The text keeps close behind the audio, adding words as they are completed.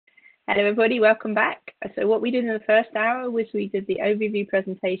Hello everybody, welcome back. So what we did in the first hour was we did the overview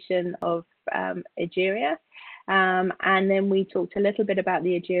presentation of Egeria, and then we talked a little bit about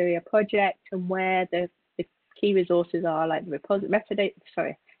the Egeria project and where the key resources are, like the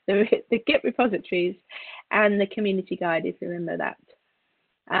Git repositories and the community guide, if you remember that.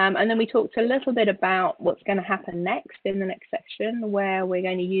 And then we talked a little bit about what's going to happen next in the next section, where we're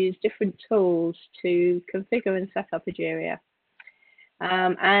going to use different tools to configure and set up Egeria.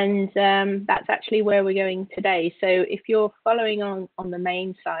 That's actually where we're going today. So if you're following on the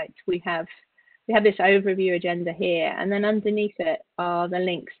main site, we have this overview agenda here, and then underneath it are the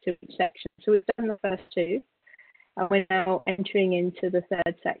links to each section. So we've done the first two, and we're now entering into the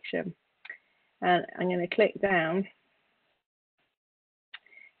third section. And I'm going to click down,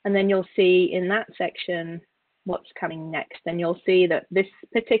 and then you'll see in that section what's coming next. And you'll see that this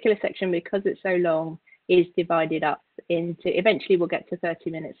particular section, because it's so long, is divided up into, eventually we'll get to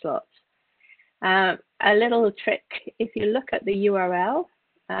 30-minute slots. A little trick, if you look at the URL,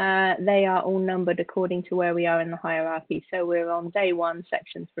 they are all numbered according to where we are in the hierarchy. So we're on day 1,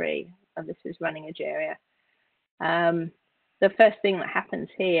 section 3, and this is running Egeria. The first thing that happens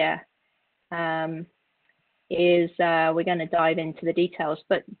here is we're going to dive into the details,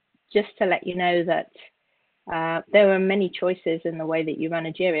 but just to let you know that there are many choices in the way that you run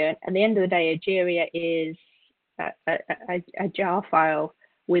Egeria. At the end of the day, Egeria is a jar file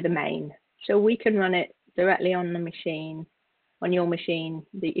with a main. So we can run it directly on the machine, on your machine,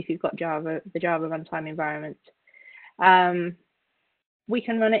 if you've got Java, the Java runtime environment. We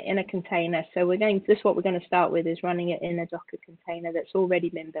can run it in a container. So this is what we're going to start with, is running it in a Docker container that's already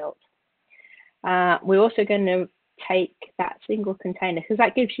been built. We're also going to take that single container, because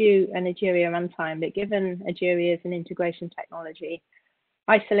that gives you an Egeria runtime, but given Egeria is an integration technology,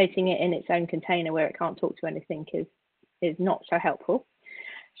 isolating it in its own container where it can't talk to anything is not so helpful.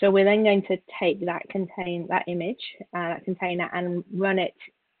 So we're then going to take that image, that container, and run it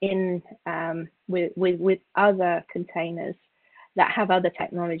in with other containers that have other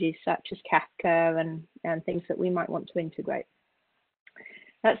technologies such as Kafka and things that we might want to integrate.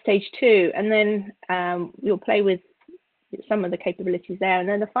 That's stage 2, and then you'll play with some of the capabilities there. And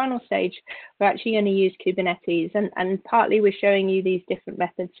then the final stage, we're actually going to use Kubernetes, and partly we're showing you these different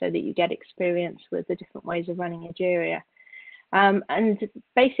methods so that you get experience with the different ways of running Egeria. And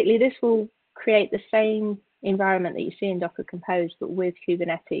basically this will create the same environment that you see in Docker Compose, but with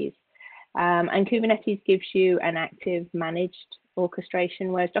Kubernetes. And Kubernetes gives you an active managed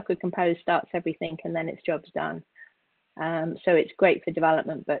orchestration, whereas Docker Compose starts everything and then its job's done. So it's great for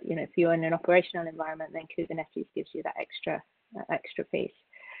development, but if you're in an operational environment, then Kubernetes gives you that extra piece.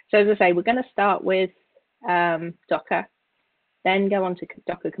 So as I say, we're going to start with Docker, then go on to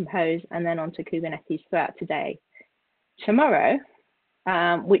Docker Compose, and then on to Kubernetes throughout today. Tomorrow,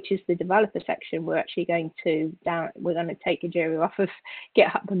 which is the developer section, we're actually going to take Egeria off of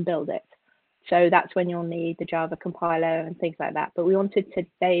GitHub and build it. So that's when you'll need the Java compiler and things like that. But we wanted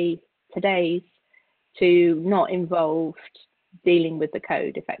today's to not involve dealing with the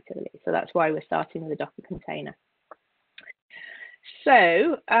code effectively. So that's why we're starting with a Docker container.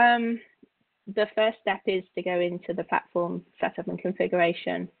 So the first step is to go into the platform setup and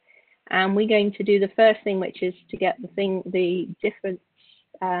configuration. And we're going to do the first thing, which is to get the different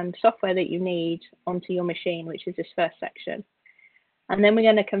software that you need onto your machine, which is this first section. And then we're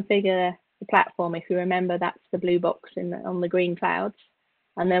going to configure the platform. If you remember, that's the blue box on the green clouds.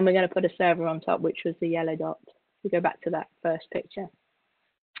 And then we're going to put a server on top, which was the yellow dot. We go back to that first picture.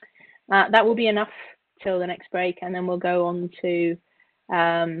 That will be enough till the next break, and then we'll go on to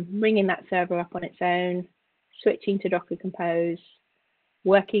bringing that server up on its own, switching to Docker Compose,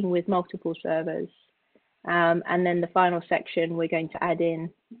 working with multiple servers, and then the final section, we're going to add in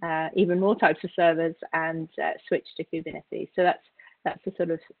even more types of servers and switch to Kubernetes. So that's the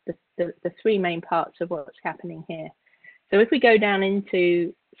sort of the 3 main parts of what's happening here. So if we go down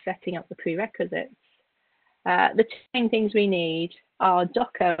into setting up the prerequisites, the 2 main things we need are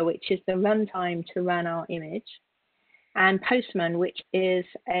Docker, which is the runtime to run our image, and Postman, which is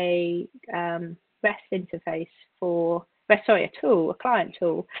a REST interface a client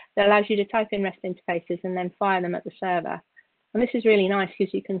tool that allows you to type in REST interfaces and then fire them at the server. And this is really nice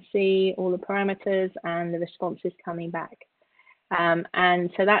because you can see all the parameters and the responses coming back. And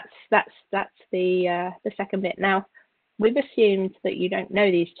so that's the second bit. Now, we've assumed that you don't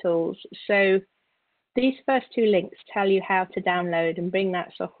know these tools. So these first 2 links tell you how to download and bring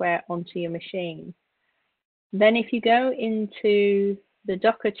that software onto your machine. Then if you go into the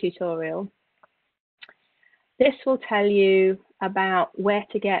Docker tutorial, this will tell you about where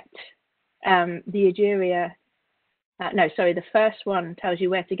to get the Egeria no, sorry, the first one tells you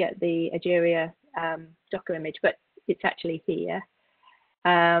where to get the Egeria Docker image, but it's actually here.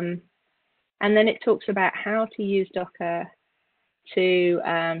 And then it talks about how to use Docker to,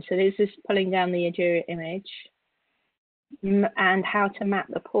 so this is pulling down the Egeria image, and how to map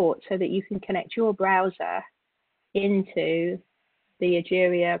the port so that you can connect your browser into the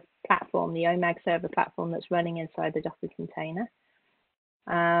Egeria platform, the OMAG server platform that's running inside the Docker container.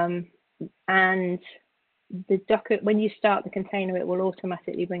 And the Docker, when you start the container, it will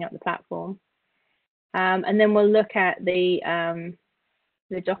automatically bring up the platform. And then we'll look at the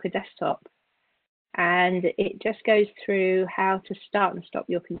Docker desktop, and it just goes through how to start and stop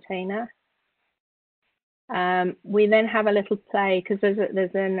your container. We then have a little play, because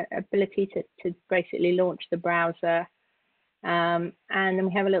there's an ability to basically launch the browser, and then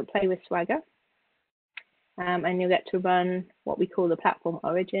we have a little play with Swagger, and you'll get to run what we call the platform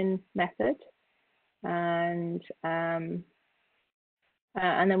origin method, and then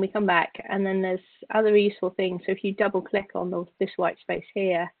we come back, and then there's other useful things. So if you double click on this white space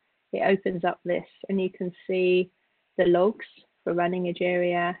here, it opens up this, and you can see the logs for running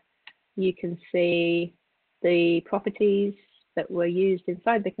Egeria. You can see the properties that were used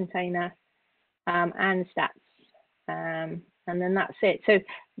inside the container, and stats, and then that's it. So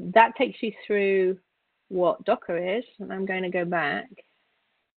that takes you through what Docker is, and I'm going to go back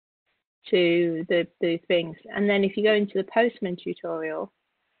to the things. And then if you go into the Postman tutorial,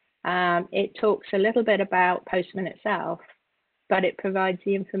 it talks a little bit about Postman itself, but it provides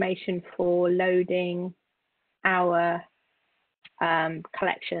the information for loading our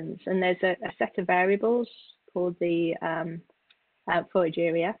collections. And there's a set of variables called the for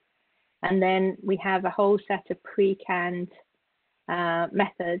Egeria. And then we have a whole set of pre-canned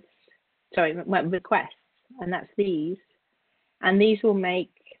methods, sorry, requests, and that's these. And these will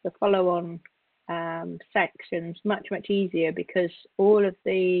make the follow-on sections much easier, because all of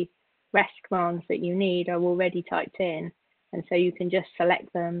the REST commands that you need are already typed in, and so you can just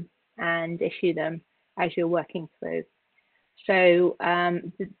select them and issue them as you're working through. So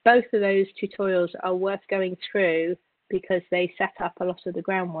both of those tutorials are worth going through, because they set up a lot of the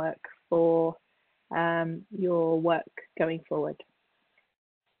groundwork for your work going forward.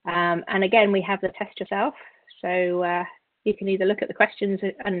 And again, we have the test yourself, so you can either look at the questions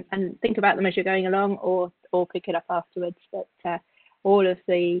and think about them as you're going along, or pick it up afterwards. But all of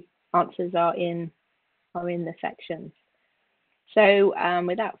the answers are in the sections. So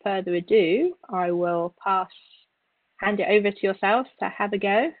without further ado, I will hand it over to yourselves to have a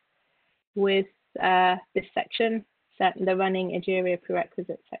go with this section, the running Egeria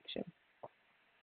prerequisites section.